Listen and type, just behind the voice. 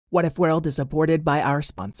What If World is supported by our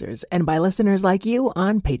sponsors and by listeners like you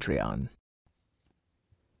on Patreon.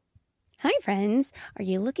 Hi, friends. Are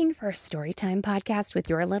you looking for a storytime podcast with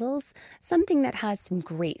your littles? Something that has some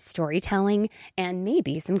great storytelling and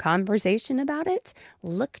maybe some conversation about it?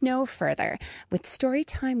 Look no further. With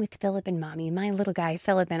Storytime with Philip and Mommy, my little guy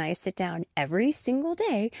Philip and I sit down every single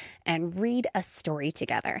day and read a story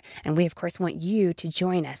together. And we, of course, want you to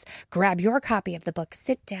join us. Grab your copy of the book,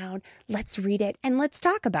 sit down, let's read it, and let's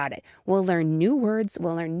talk about it. We'll learn new words,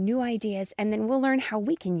 we'll learn new ideas, and then we'll learn how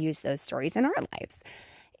we can use those stories in our lives.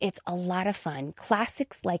 It's a lot of fun.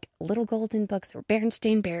 Classics like Little Golden Books or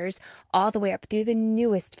Berenstain Bears, all the way up through the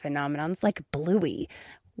newest phenomenons like Bluey.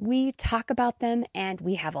 We talk about them and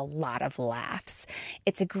we have a lot of laughs.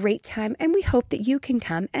 It's a great time and we hope that you can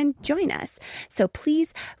come and join us. So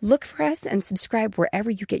please look for us and subscribe wherever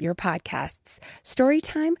you get your podcasts.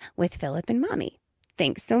 Storytime with Philip and Mommy.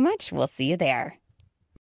 Thanks so much. We'll see you there.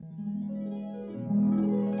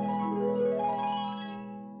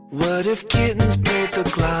 What if kittens played the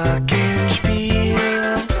glockenspiel?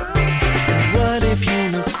 And what if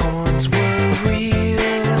unicorns were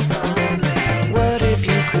real? What if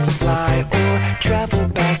you could fly or travel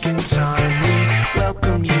back in time? We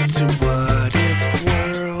welcome you to What If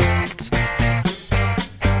World.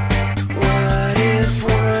 What If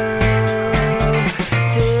World?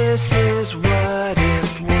 This is What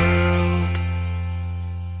If World.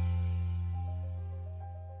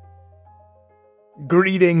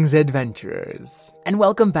 Greetings, adventurers, and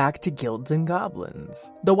welcome back to Guilds and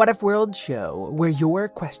Goblins, the What If World show where your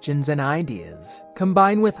questions and ideas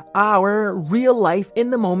combine with our real-life,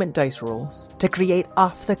 in-the-moment dice rolls to create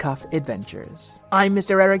off-the-cuff adventures. I'm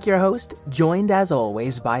Mr. Eric, your host, joined as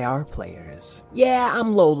always by our players. Yeah,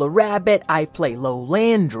 I'm Lola Rabbit, I play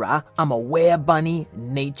Lolandra, I'm a were-bunny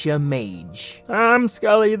nature mage. I'm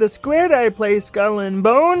Scully the Squid, I play Skull and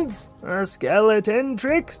Bones, a skeleton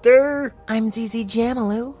trickster. I'm ZZ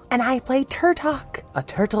Jamaloo, and I play Turtok, a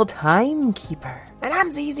turtle timekeeper. And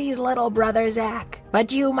I'm ZZ's little brother, Zach.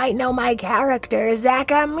 But you might know my character,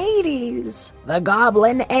 Zachamedes, the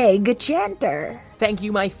goblin egg chanter. Thank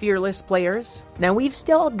you, my fearless players. Now, we've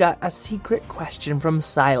still got a secret question from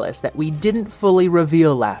Silas that we didn't fully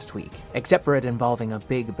reveal last week, except for it involving a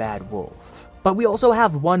big bad wolf. But we also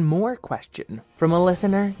have one more question from a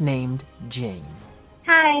listener named Jane.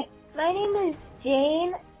 Hi, my name is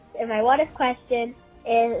Jane, and my what if question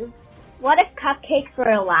is, what if cupcakes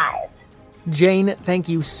were alive? Jane, thank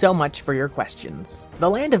you so much for your questions. The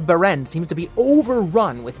land of Beren seems to be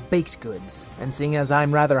overrun with baked goods, and seeing as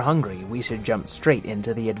I'm rather hungry, we should jump straight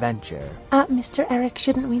into the adventure. Mr. Eric,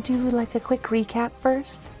 shouldn't we do like a quick recap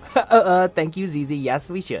first? Thank you, ZZ. Yes,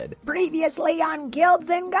 we should. Previously on Guilds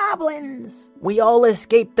and Goblins. We all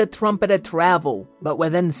escaped the Trumpet of Travel, but were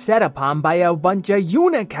then set upon by a bunch of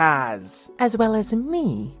unicars. As well as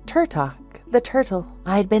me, Turtok, the turtle.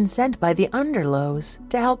 I'd been sent by the Underlows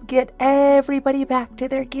to help get everybody back to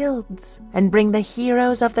their guilds and bring the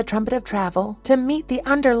heroes of the Trumpet of Travel to meet the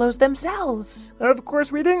Underlows themselves. Of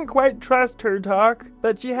course, we didn't quite trust her talk,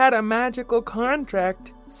 but she had a magical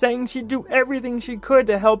contract saying she'd do everything she could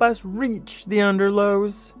to help us reach the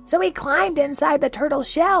Underlows. So we climbed inside the turtle's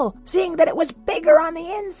shell, seeing that it was bigger on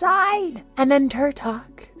the inside. And then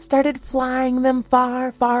Turtok started flying them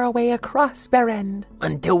far, far away across Berend.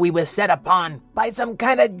 Until we were set upon by some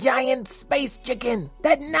kind of giant space chicken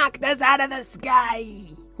that knocked us out of the sky.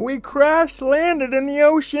 We crash-landed in the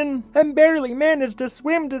ocean and barely managed to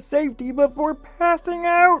swim to safety before passing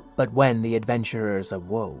out. But when the adventurers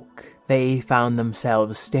awoke, they found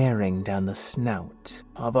themselves staring down the snout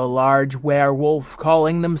of a large werewolf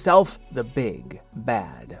calling themselves the Big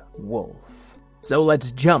Bad Wolf. So let's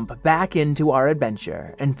jump back into our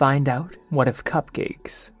adventure and find out what if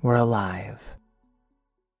cupcakes were alive.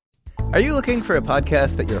 Are you looking for a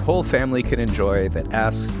podcast that your whole family can enjoy that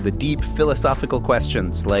asks the deep philosophical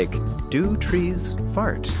questions like, do trees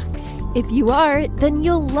fart? If you are, then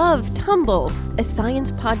you'll love Tumble, a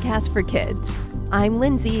science podcast for kids. I'm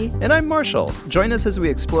Lindsay. And I'm Marshall. Join us as we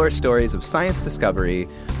explore stories of science discovery,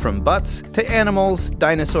 from butts to animals,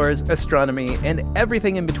 dinosaurs, astronomy, and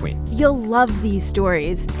everything in between. You'll love these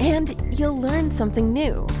stories, and you'll learn something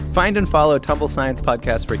new. Find and follow Tumble Science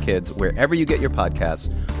Podcast for Kids wherever you get your podcasts,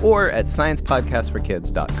 or at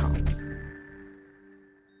sciencepodcastforkids.com.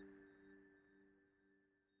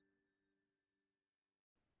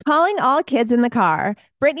 Calling all kids in the car.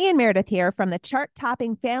 Brittany and Meredith here from the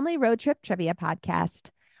chart-topping Family Road Trip Trivia Podcast.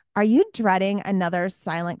 Are you dreading another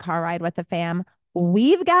silent car ride with the fam?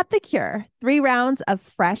 We've got the cure. 3 rounds of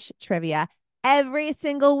fresh trivia every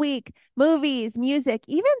single week. Movies, music,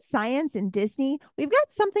 even science and Disney. We've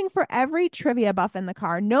got something for every trivia buff in the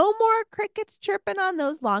car. No more crickets chirping on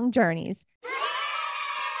those long journeys.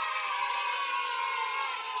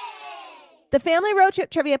 The Family Road Trip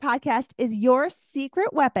Trivia Podcast is your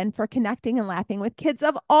secret weapon for connecting and laughing with kids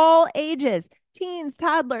of all ages. Teens,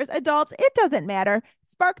 toddlers, adults, it doesn't matter.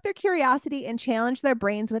 Spark their curiosity and challenge their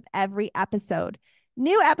brains with every episode.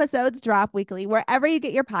 New episodes drop weekly wherever you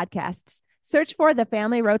get your podcasts. Search for the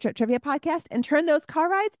Family Road Trip Trivia Podcast and turn those car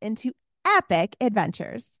rides into epic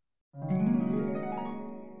adventures.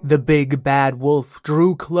 The big bad wolf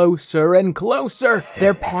drew closer and closer,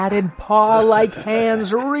 their padded paw-like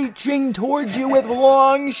hands reaching towards you with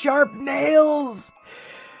long, sharp nails.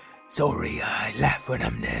 Sorry, I laugh when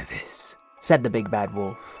I'm nervous, said the big bad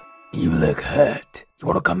wolf. You look hurt. You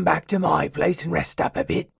want to come back to my place and rest up a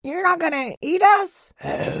bit? You're not gonna eat us?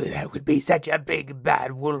 Oh, that would be such a big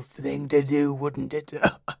bad wolf thing to do, wouldn't it?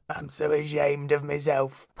 I'm so ashamed of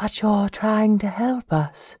myself. But you're trying to help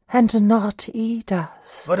us and not eat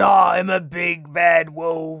us. But I'm a big bad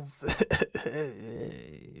wolf.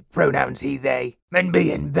 Pronouns he, they. And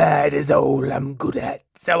being bad is all I'm good at,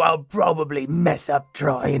 so I'll probably mess up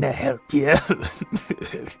trying to help you.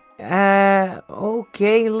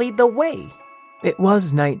 Okay, lead the way. It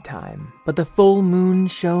was nighttime, but the full moon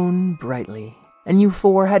shone brightly, and you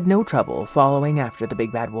four had no trouble following after the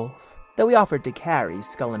big bad wolf, though he offered to carry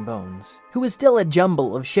Skull and Bones, who was still a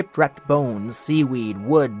jumble of shipwrecked bones, seaweed,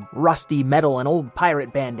 wood, rusty metal, and old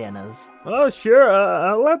pirate bandanas. Oh, sure,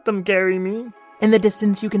 I'll let them carry me. In the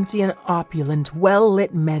distance, you can see an opulent,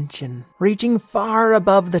 well-lit mansion, reaching far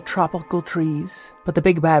above the tropical trees, but the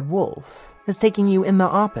big bad wolf is taking you in the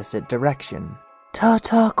opposite direction.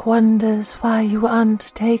 Turtok wonders why you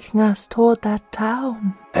aren't taking us toward that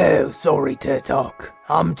town. Oh, sorry, Turtok.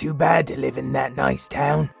 I'm too bad to live in that nice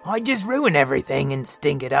town. I just ruin everything and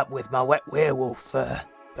stink it up with my wet werewolf fur.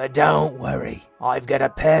 But don't worry, I've got a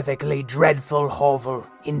perfectly dreadful hovel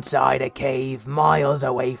inside a cave miles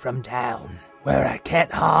away from town, where I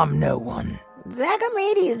can't harm no one.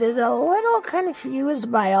 Zacchamedes is a little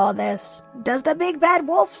confused by all this. Does the big bad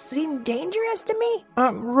wolf seem dangerous to me?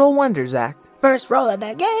 Roll wonder, Zach. First roll of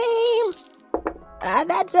the game.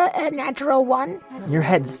 That's a natural one. Your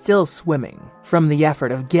head's still swimming from the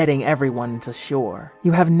effort of getting everyone to shore.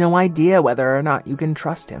 You have no idea whether or not you can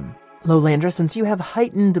trust him. Lowlander, since you have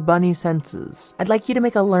heightened bunny senses, I'd like you to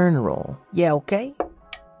make a learn roll. Yeah, okay?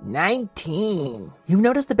 19. You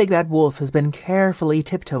notice the big bad wolf has been carefully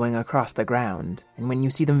tiptoeing across the ground, and when you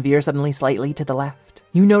see them veer suddenly slightly to the left,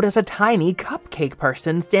 you notice a tiny cupcake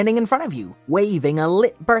person standing in front of you, waving a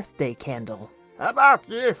lit birthday candle. About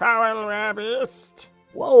you, foul werebeast.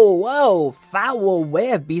 Whoa, foul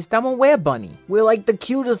werebeast, I'm a werebunny. We're like the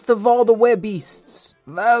cutest of all the werebeasts.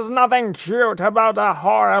 There's nothing cute about a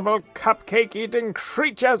horrible cupcake-eating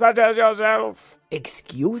creature such as yourself.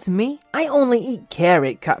 Excuse me? I only eat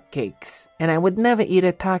carrot cupcakes, and I would never eat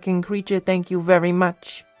a talking creature, thank you very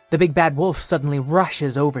much. The big bad wolf suddenly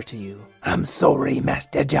rushes over to you. I'm sorry,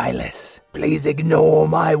 Master Giles. Please ignore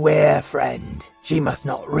my were friend. She must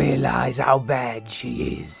not realize how bad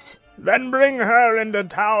she is. Then bring her into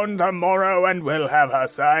town tomorrow and we'll have her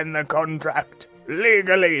sign the contract,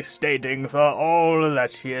 legally stating for all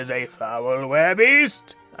that she is a foul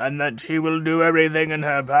werebeast, and that she will do everything in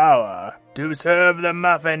her power to serve the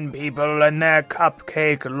muffin people and their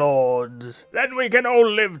cupcake lords. Then we can all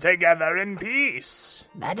live together in peace.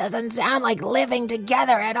 That doesn't sound like living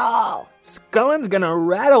together at all. Scullin's gonna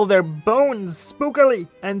rattle their bones spookily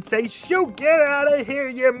and say, "Shoo, get out of here,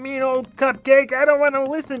 you mean old cupcake. I don't want to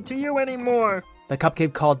listen to you anymore." The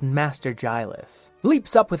cupcake called Master Giles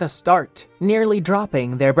leaps up with a start, nearly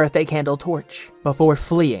dropping their birthday candle torch before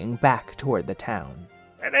fleeing back toward the town.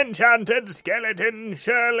 An enchanted skeleton,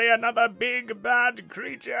 surely another big bad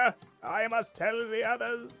creature. I must tell the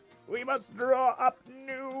others. We must draw up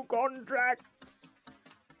new contracts.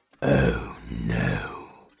 Oh no,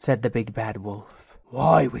 said the big bad wolf.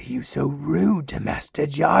 Why were you so rude to Master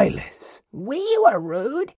Giles? We were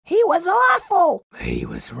rude? He was awful. He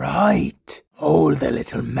was right. All the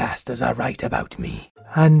little masters are right about me.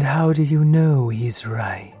 And how do you know he's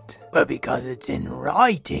right? Well, because it's in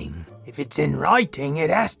writing. If it's in writing, it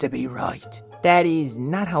has to be right. That is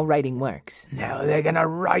not how writing works. Now they're gonna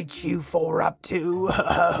write you four up too.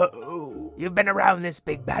 You've been around this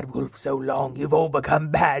big bad wolf so long, you've all become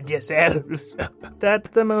bad yourselves.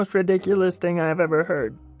 That's the most ridiculous thing I've ever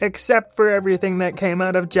heard. Except for everything that came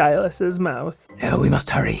out of Giles's mouth. Now we must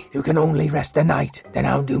hurry. You can only rest the night. Then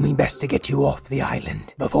I'll do my best to get you off the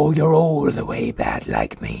island before you're all the way bad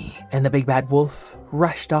like me. And the big bad wolf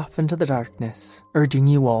rushed off into the darkness, urging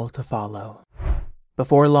you all to follow.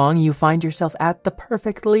 Before long, you find yourself at the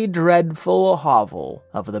perfectly dreadful hovel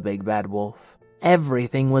of the Big Bad Wolf.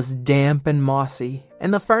 Everything was damp and mossy,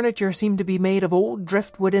 and the furniture seemed to be made of old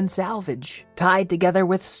driftwood and salvage, tied together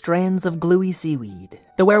with strands of gluey seaweed.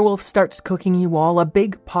 The werewolf starts cooking you all a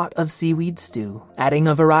big pot of seaweed stew, adding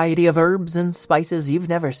a variety of herbs and spices you've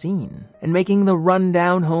never seen, and making the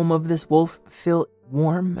run-down home of this wolf feel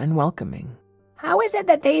warm and welcoming. How is it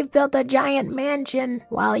that they've built a giant mansion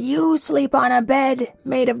while you sleep on a bed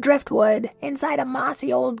made of driftwood inside a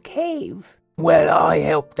mossy old cave? Well, I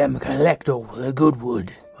help them collect all the good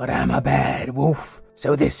wood, but I'm a bad wolf,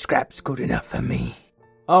 so this scrap's good enough for me.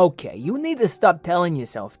 Okay, you need to stop telling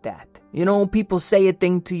yourself that. You know, people say a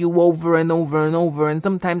thing to you over and over and over, and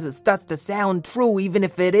sometimes it starts to sound true even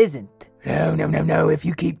if it isn't. No, if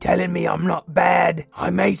you keep telling me I'm not bad,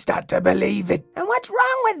 I may start to believe it. And what's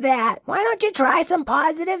wrong with that? Why don't you try some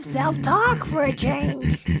positive self-talk for a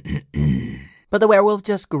change? But the werewolf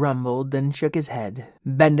just grumbled and shook his head,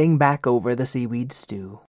 bending back over the seaweed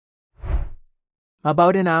stew.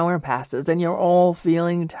 About an hour passes and you're all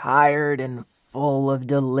feeling tired and full of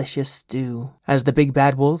delicious stew as the Big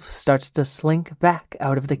Bad Wolf starts to slink back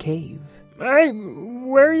out of the cave. Hey,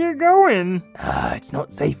 where are you going? It's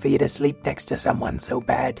not safe for you to sleep next to someone so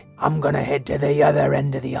bad. I'm gonna head to the other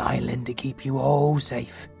end of the island to keep you all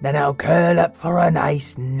safe. Then I'll curl up for a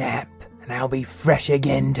nice nap, and I'll be fresh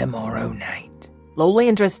again tomorrow night.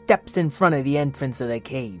 Lolandra steps in front of the entrance of the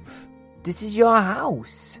cave. "This is your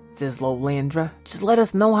house," says Lolandra. "Just let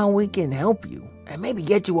us know how we can help you, and maybe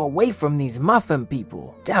get you away from these muffin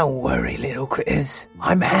people." Don't worry, little critters.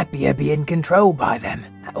 I'm happier being controlled by them.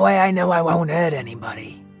 That way I know I won't hurt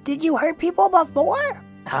anybody. Did you hurt people before?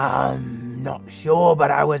 Not sure,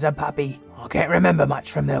 but I was a puppy. I can't remember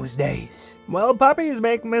much from those days. Well, puppies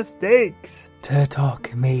make mistakes.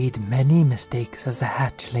 Turtok made many mistakes as a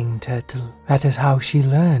hatchling turtle. That is how she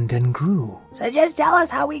learned and grew. So just tell us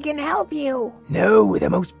how we can help you. No, the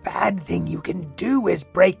most bad thing you can do is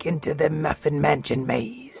break into the Muffin Mansion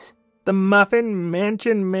maze. The Muffin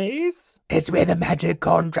Mansion maze? It's where the magic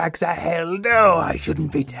contracts are held. Oh, I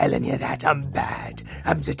shouldn't be telling you that. I'm bad.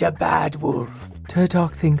 I'm such a bad wolf.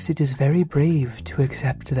 Turtok thinks it is very brave to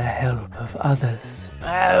accept the help of others.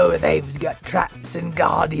 Oh, they've got traps and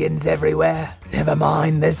guardians everywhere. Never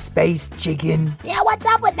mind the space chicken. Yeah, what's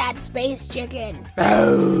up with that space chicken?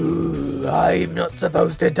 Oh, I'm not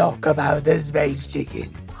supposed to talk about the space chicken.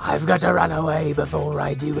 I've got to run away before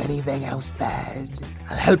I do anything else bad.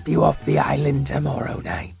 I'll help you off the island tomorrow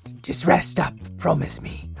night. Just rest up, promise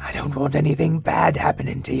me. I don't want anything bad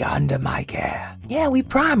happening to you under my care. Yeah, we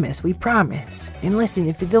promise. And listen,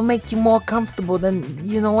 if it'll make you more comfortable, then,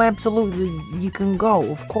 absolutely, you can go,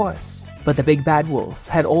 of course. But the Big Bad Wolf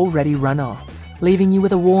had already run off, leaving you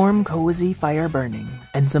with a warm, cozy fire burning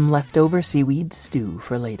and some leftover seaweed stew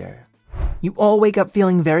for later. You all wake up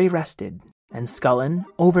feeling very rested. And Scullin,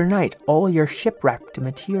 overnight, all your shipwrecked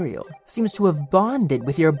material seems to have bonded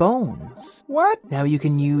with your bones. What? Now you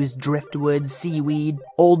can use driftwood, seaweed,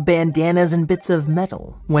 old bandanas, and bits of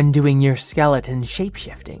metal when doing your skeleton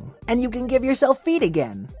shapeshifting. And you can give yourself feet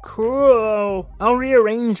again. Cool. I'll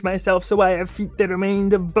rearrange myself so I have feet that are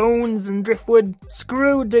made of bones and driftwood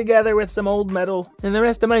screwed together with some old metal. And the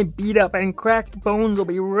rest of my beat up and cracked bones will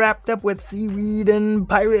be wrapped up with seaweed and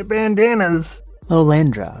pirate bandanas.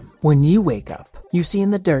 Lolandra, when you wake up, you see in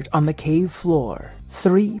the dirt on the cave floor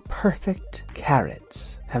 3 perfect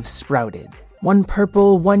carrots have sprouted. 1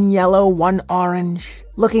 purple, 1 yellow, 1 orange,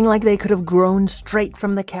 looking like they could have grown straight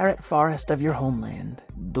from the carrot forest of your homeland.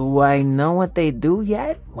 Do I know what they do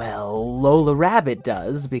yet? Well, Lola Rabbit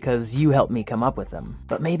does, because you helped me come up with them.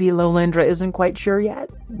 But maybe Lolandra isn't quite sure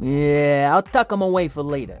yet? Yeah, I'll tuck them away for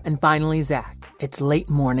later. And finally, Zach. It's late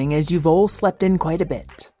morning as you've all slept in quite a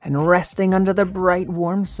bit. And resting under the bright,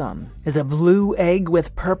 warm sun is a blue egg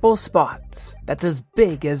with purple spots that's as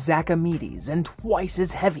big as Zachamedes and twice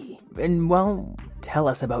as heavy. And, well, tell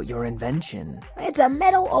us about your invention. It's a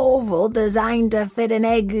metal oval designed to fit an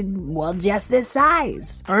egg, just this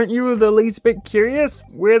size. Aren't you the least bit curious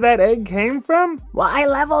where that egg came from? Well, I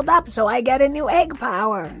leveled up so I get a new egg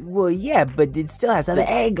power. Well, yeah, but it still has So the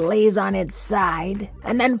egg lays on its side,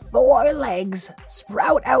 and then 4 legs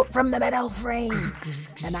sprout out from the metal frame.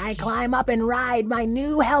 And I climb up and ride my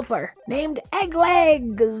new helper, named Egg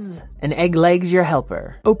Legs. And Egg Legs, your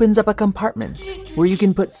helper, opens up a compartment where you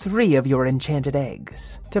can put 3 of your enchanted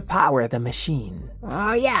eggs to power the machine.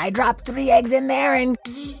 Oh yeah, I dropped 3 eggs in there and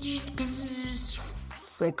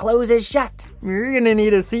It closes shut. You're gonna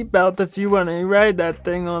need a seatbelt if you want to ride that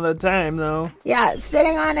thing all the time, though. Yeah,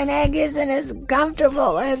 sitting on an egg isn't as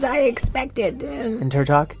comfortable as I expected. And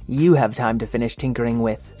Turtok, you have time to finish tinkering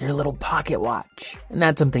with your little pocket watch. And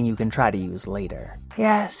that's something you can try to use later.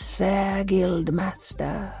 Yes, fair guild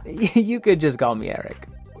master. You could just call me Eric.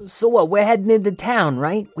 So what, we're heading into town,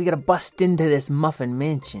 right? We gotta bust into this muffin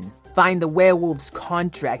mansion, find the werewolf's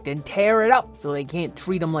contract, and tear it up so they can't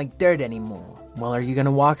treat them like dirt anymore. Well, are you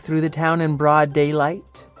gonna walk through the town in broad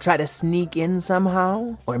daylight? Try to sneak in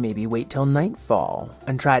somehow? Or maybe wait till nightfall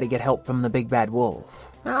and try to get help from the big bad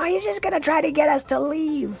wolf? Oh, he's just gonna try to get us to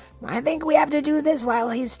leave. I think we have to do this while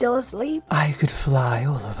he's still asleep. I could fly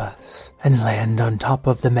all of us and land on top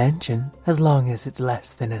of the mansion as long as it's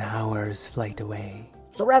less than an hour's flight away.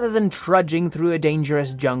 So rather than trudging through a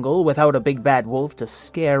dangerous jungle without a big bad wolf to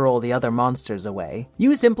scare all the other monsters away,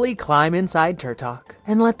 you simply climb inside Turtok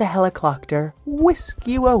and let the helicopter whisk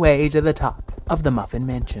you away to the top of the Muffin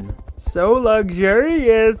Mansion. So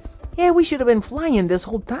luxurious! Yeah, we should have been flying this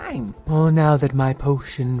whole time. Oh, now that my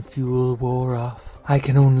potion fuel wore off, I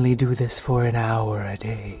can only do this for an hour a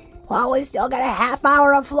day. Well, we still got a half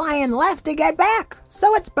hour of flying left to get back,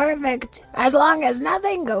 so it's perfect, as long as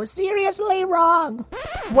nothing goes seriously wrong.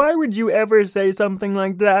 Why would you ever say something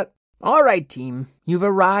like that? All right, team, you've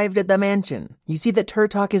arrived at the mansion. You see that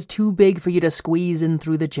Turtok is too big for you to squeeze in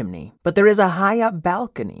through the chimney, but there is a high-up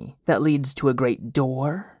balcony that leads to a great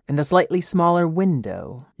door and a slightly smaller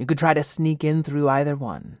window. You could try to sneak in through either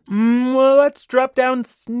one. Well, let's drop down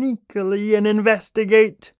sneakily and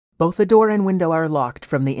investigate. Both the door and window are locked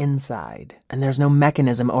from the inside, and there's no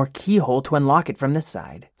mechanism or keyhole to unlock it from this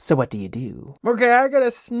side. So what do? Okay, I got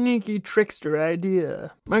a sneaky trickster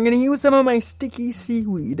idea. I'm gonna use some of my sticky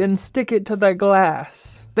seaweed and stick it to the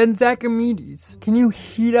glass. Then Zachamedes, can you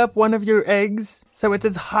heat up one of your eggs so it's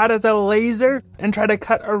as hot as a laser and try to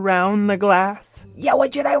cut around the glass? Yeah,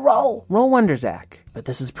 what should I roll? Roll Wonder, Zach, but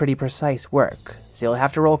this is pretty precise work, so you'll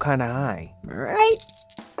have to roll kinda high. Right.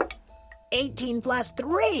 18 plus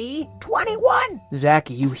 3, 21.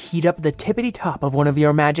 Zachy, you heat up the tippity top of one of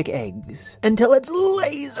your magic eggs until it's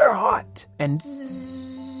laser hot, and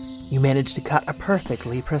zzz, you manage to cut a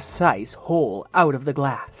perfectly precise hole out of the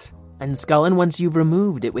glass. And Scullin, once you've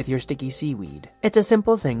removed it with your sticky seaweed, it's a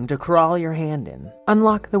simple thing to crawl your hand in,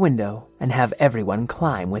 unlock the window, and have everyone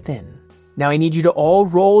climb within. Now I need you to all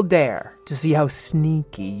roll dare to see how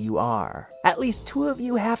sneaky you are. At least 2 of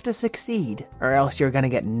you have to succeed, or else you're gonna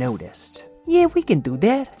get noticed. Yeah, we can do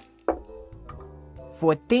that.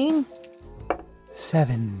 14.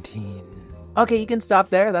 17. Okay, you can stop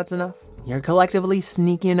there, that's enough. You're collectively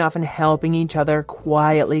sneaky enough and helping each other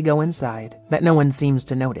quietly go inside that no one seems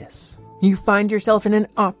to notice. You find yourself in an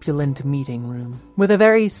opulent meeting room with a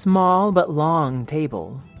very small but long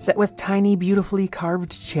table, set with tiny, beautifully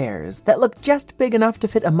carved chairs that look just big enough to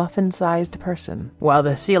fit a muffin-sized person, while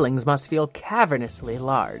the ceilings must feel cavernously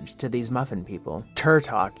large to these muffin people.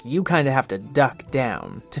 Turtok, you kinda have to duck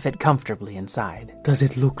down to fit comfortably inside. Does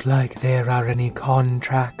it look like there are any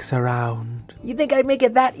contracts around? You think I'd make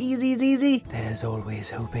it that easy? There's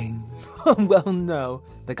always hoping. Well, no,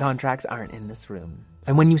 the contracts aren't in this room.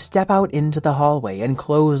 And when you step out into the hallway and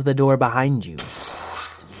close the door behind you,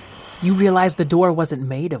 you realize the door wasn't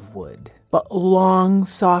made of wood, but long,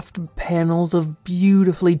 soft panels of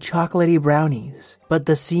beautifully chocolatey brownies. But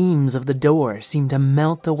the seams of the door seem to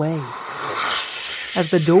melt away as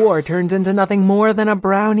the door turns into nothing more than a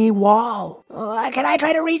brownie wall. Can I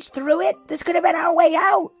try to reach through it? This could have been our way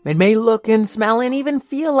out. It may look and smell and even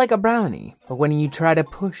feel like a brownie, but when you try to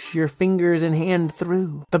push your fingers and hand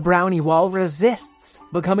through, the brownie wall resists,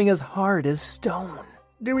 becoming as hard as stone.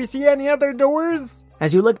 Do we see any other doors?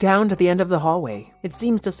 As you look down to the end of the hallway, it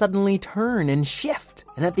seems to suddenly turn and shift.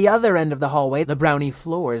 And at the other end of the hallway, the brownie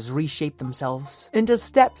floors reshape themselves into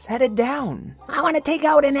steps headed down. I want to take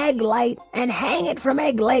out an egg light and hang it from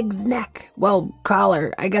Eggleg's neck. Well,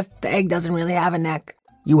 collar. I guess the egg doesn't really have a neck.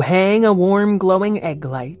 You hang a warm, glowing egg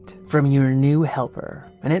light from your new helper,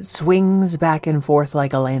 and it swings back and forth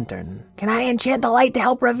like a lantern. Can I enchant the light to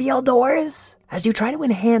help reveal doors? As you try to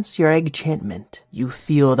enhance your egg-chantment, you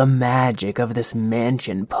feel the magic of this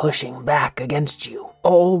mansion pushing back against you.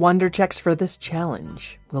 All wonder checks for this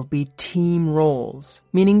challenge will be team rolls,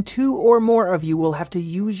 meaning 2 or more of you will have to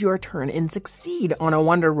use your turn and succeed on a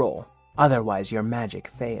wonder roll. Otherwise, your magic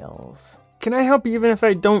fails. Can I help even if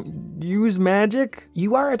I don't use magic?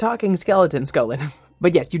 You are a talking skeleton, Scullin.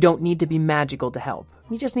 But yes, you don't need to be magical to help.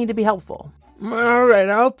 You just need to be helpful. Alright,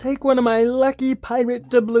 I'll take one of my lucky pirate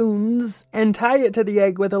doubloons and tie it to the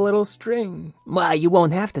egg with a little string. Well, you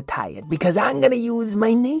won't have to tie it, because I'm gonna use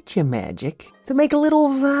my nature magic to make little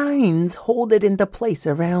vines hold it into place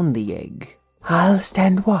around the egg. I'll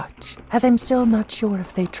stand watch, as I'm still not sure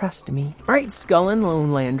if they trust me. Alright, Skullin,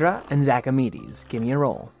 Lone Landra, and Zachamedes, give me a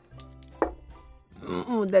roll.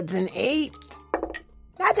 That's an 8.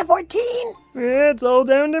 That's a 14. It's all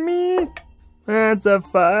down to me. That's a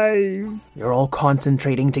 5. You're all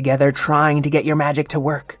concentrating together, trying to get your magic to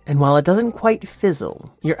work. And while it doesn't quite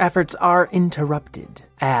fizzle, your efforts are interrupted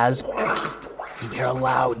as you hear a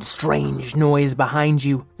loud, strange noise behind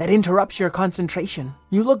you that interrupts your concentration.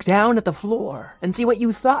 You look down at the floor and see what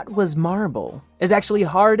you thought was marble is actually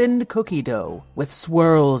hardened cookie dough with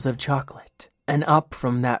swirls of chocolate. And up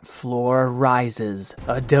from that floor rises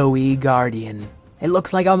a doughy guardian. It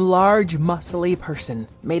looks like a large, muscly person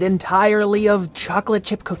made entirely of chocolate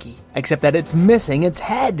chip cookie, except that it's missing its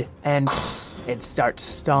head, and it starts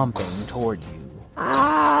stomping toward you.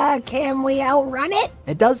 Can we outrun it?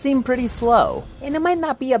 It does seem pretty slow. And it might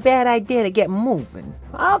not be a bad idea to get moving.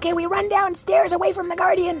 Okay, we run downstairs away from the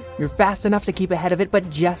guardian. You're fast enough to keep ahead of it, but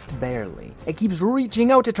just barely. It keeps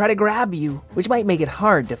reaching out to try to grab you, which might make it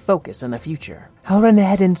hard to focus in the future. I'll run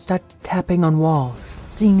ahead and start tapping on walls,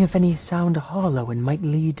 seeing if any sound hollow and might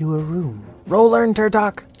lead to a room. Roll Learn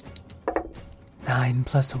Turtok. 9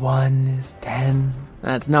 + 1 is 10.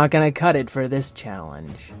 That's not gonna cut it for this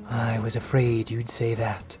challenge. I was afraid you'd say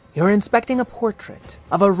that. You're inspecting a portrait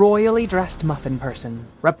of a royally dressed muffin person,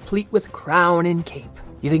 replete with crown and cape.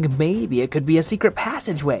 You think maybe it could be a secret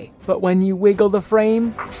passageway, but when you wiggle the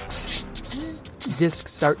frame,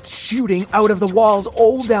 discs start shooting out of the walls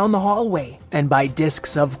all down the hallway. And by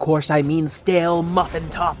discs, of course, I mean stale muffin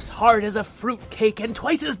tops, hard as a fruit cake and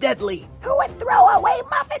twice as deadly. Who would throw away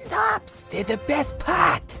muffin tops? They're the best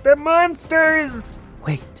part. The monsters!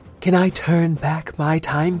 Wait, can I turn back my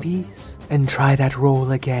timepiece and try that roll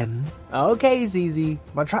again? Okay, ZZ,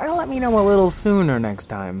 but try to let me know a little sooner next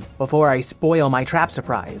time, before I spoil my trap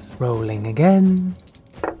surprise. Rolling again.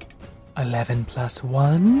 11 +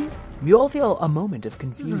 1. You all feel a moment of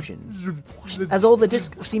confusion, as all the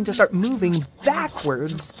discs seem to start moving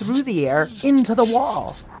backwards through the air into the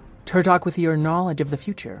wall. Turtok, with your knowledge of the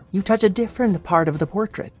future, you touch a different part of the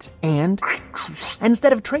portrait, and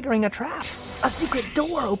instead of triggering a trap, a secret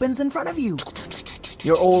door opens in front of you.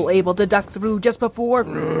 You're all able to duck through just before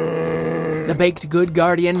the baked good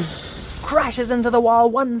guardian crashes into the wall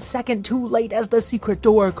 1 second too late as the secret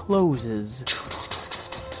door closes.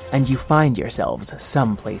 And you find yourselves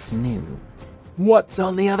someplace new. What's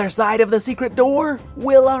on the other side of the secret door?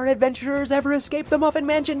 Will our adventurers ever escape the Muffin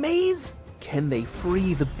Mansion maze? Can they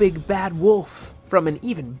free the big bad wolf from an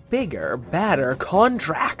even bigger, badder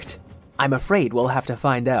contract? I'm afraid we'll have to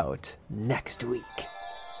find out next week.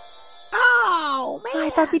 Oh, man. I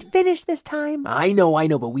thought we'd finish this time. I know,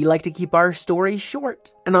 but we like to keep our stories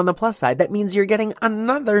short. And on the plus side, that means you're getting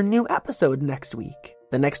another new episode next week.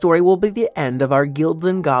 The next story will be the end of our Guilds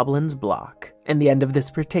and Goblins block, and the end of this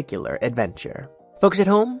particular adventure. Folks at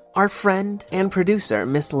home, our friend and producer,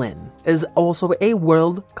 Miss Lynn, is also a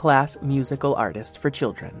world-class musical artist for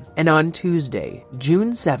children. And on Tuesday,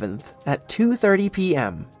 June 7th at 2:30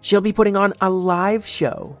 p.m., she'll be putting on a live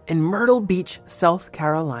show in Myrtle Beach, South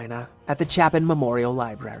Carolina at the Chapin Memorial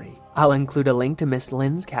Library. I'll include a link to Miss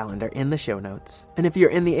Lynn's calendar in the show notes. And if you're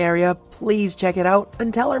in the area, please check it out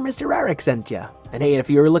and tell her Mr. Eric sent ya. And hey, if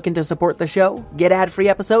you're looking to support the show, get ad-free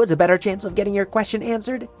episodes, a better chance of getting your question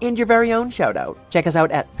answered, and your very own shout-out. Check us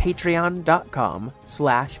out at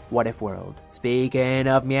patreon.com/whatifworld. Speaking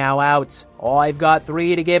of meow-outs, I've got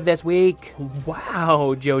 3 to give this week.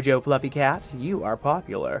 Wow, Jojo Fluffy Cat, you are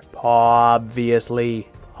popular. Obviously.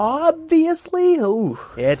 Ooh,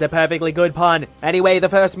 it's a perfectly good pun. Anyway, the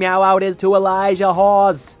first meow out is to Elijah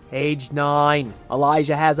Hawes, age 9.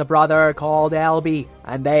 Elijah has a brother called Albie,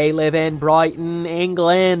 and they live in Brighton,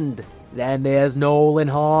 England. Then there's Nolan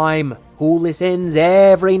Heim, who listens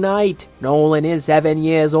every night. Nolan is 7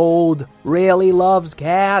 years old, really loves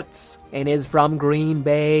cats, and is from Green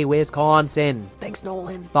Bay, Wisconsin. Thanks,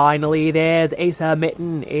 Nolan. Finally, there's Asa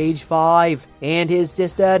Mitten, age 5, and his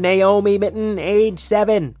sister Naomi Mitten, age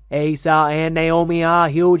 7. Asa and Naomi are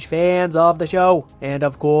huge fans of the show, and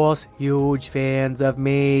of course, huge fans of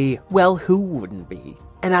me. Well, who wouldn't be?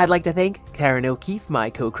 And I'd like to thank Karen O'Keefe,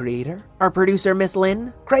 my co-creator, our producer, Miss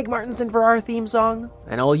Lynn, Craig Martinson for our theme song,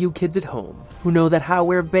 and all you kids at home who know that how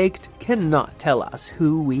we're baked cannot tell us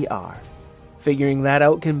who we are. Figuring that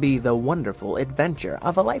out can be the wonderful adventure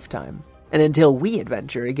of a lifetime. And until we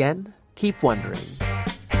adventure again, keep wondering.